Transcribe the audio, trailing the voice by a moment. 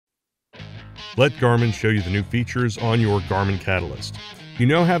Let Garmin show you the new features on your Garmin Catalyst. You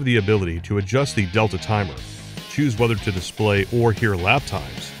now have the ability to adjust the Delta timer, choose whether to display or hear lap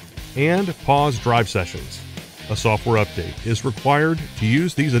times, and pause drive sessions. A software update is required to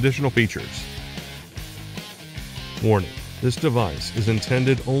use these additional features. Warning: this device is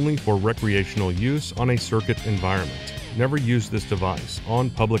intended only for recreational use on a circuit environment. Never use this device on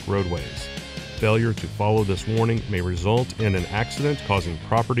public roadways. Failure to follow this warning may result in an accident causing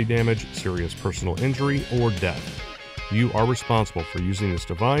property damage, serious personal injury, or death. You are responsible for using this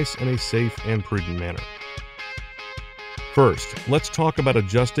device in a safe and prudent manner. First, let's talk about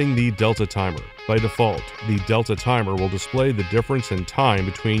adjusting the Delta timer. By default, the Delta timer will display the difference in time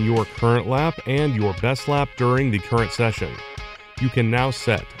between your current lap and your best lap during the current session. You can now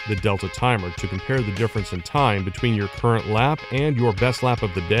set the Delta timer to compare the difference in time between your current lap and your best lap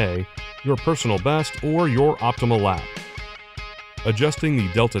of the day, your personal best, or your optimal lap. Adjusting the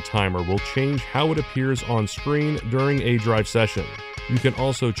Delta timer will change how it appears on screen during a drive session. You can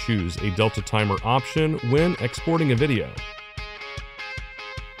also choose a Delta timer option when exporting a video.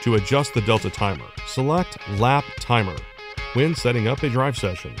 To adjust the Delta timer, select Lap Timer when setting up a drive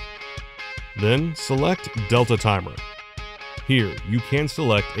session. Then select Delta Timer. Here, you can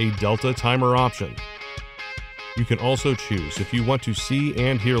select a Delta timer option. You can also choose if you want to see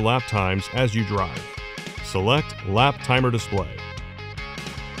and hear lap times as you drive. Select Lap Timer Display.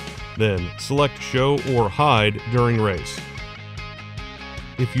 Then select Show or Hide during race.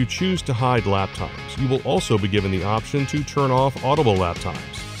 If you choose to hide lap times, you will also be given the option to turn off audible lap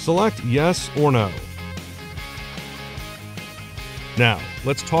times. Select Yes or No. Now,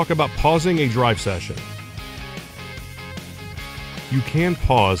 let's talk about pausing a drive session. You can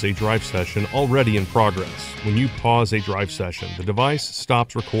pause a drive session already in progress. When you pause a drive session, the device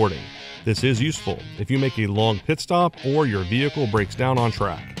stops recording. This is useful if you make a long pit stop or your vehicle breaks down on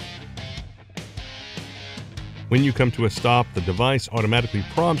track. When you come to a stop, the device automatically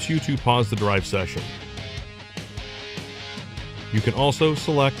prompts you to pause the drive session. You can also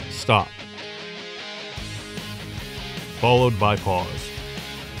select Stop, followed by Pause.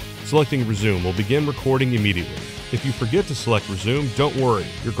 Selecting Resume will begin recording immediately. If you forget to select Resume, don't worry.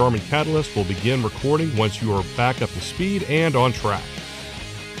 Your Garmin Catalyst will begin recording once you are back up to speed and on track.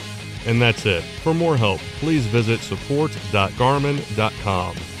 And that's it. For more help, please visit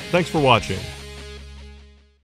support.garmin.com. Thanks for watching.